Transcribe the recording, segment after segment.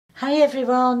Hi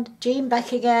everyone, Jean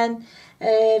back again.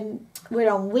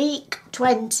 We're on week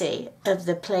 20 of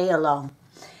the play along,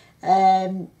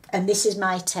 and this is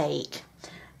my take.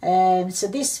 So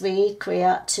this week we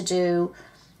had to do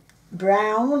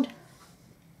brown,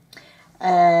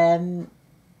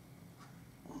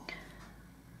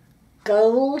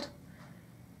 gold,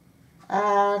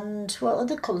 and what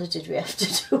other colour did we have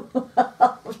to do?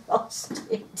 I've lost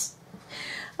it.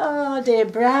 Oh dear,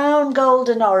 brown, gold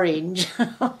and orange.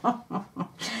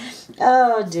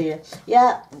 Oh dear.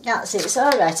 Yeah, that's it. It's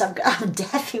all right. I'm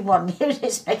deaf in one ear.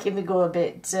 It's making me go a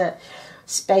bit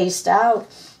spaced out.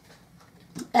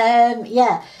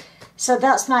 Yeah, so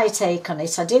that's my take on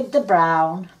it. I did the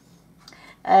brown.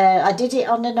 I did it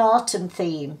on an autumn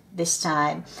theme this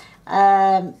time.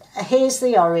 Here's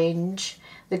the orange.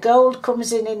 The gold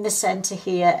comes in the centre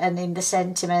here and in the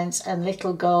sentiments and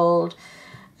little gold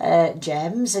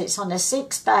gems. It's on a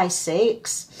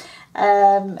 6x6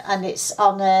 and it's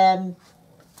on a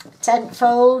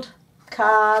 10-fold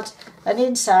card, and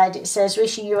inside it says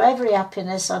wishing you every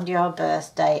happiness on your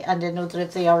birthday, and another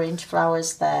of the orange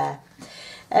flowers there.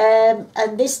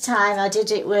 And this time I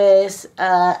did it with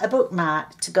a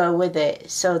bookmark to go with it,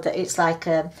 so that it's like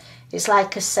a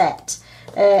set.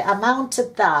 I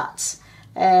mounted that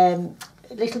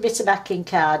little bit of backing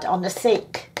card on a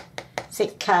thick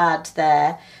card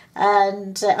there,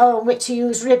 and which to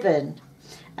use ribbon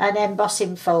and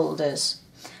embossing folders.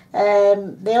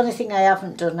 The only thing I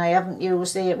haven't done, I haven't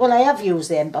used the, well, I have used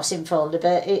the embossing folder,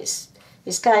 but it's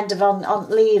kind of on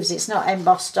leaves. It's not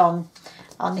embossed on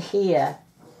here.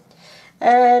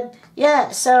 Yeah,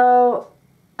 so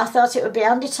I thought it would be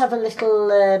handy to have a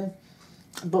little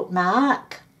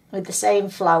bookmark with the same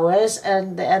flowers,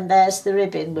 and there's the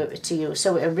ribbon we were to use.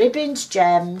 So it were ribbons,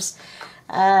 gems,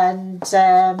 and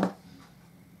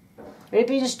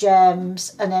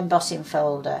embossing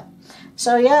folder.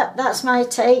 So yeah, that's my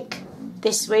take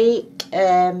this week.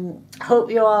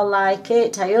 Hope you all like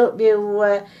it. I hope you,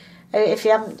 if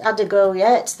you haven't had a go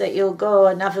yet, that you'll go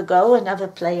and have a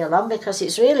play along, because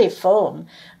it's really fun,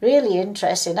 really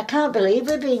interesting. I can't believe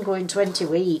we've been going 20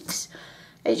 weeks.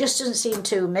 It just doesn't seem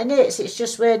 2 minutes. It's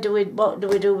just what do we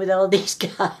do with all these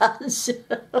cards?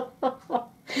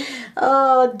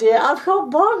 Oh dear, I've got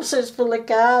boxes full of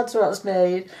cards what's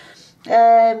made.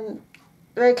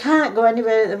 We can't go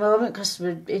anywhere at the moment because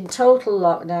we're in total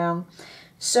lockdown.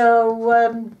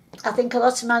 So I think a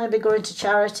lot of mine will be going to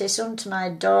charity, some to my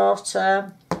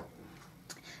daughter,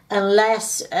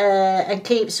 and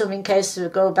keep some in case we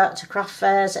go back to craft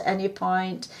fairs at any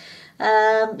point.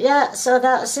 Yeah, so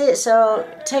that's it. So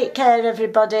take care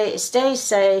everybody, stay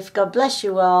safe, God bless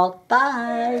you all,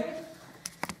 bye.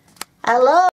 Hello.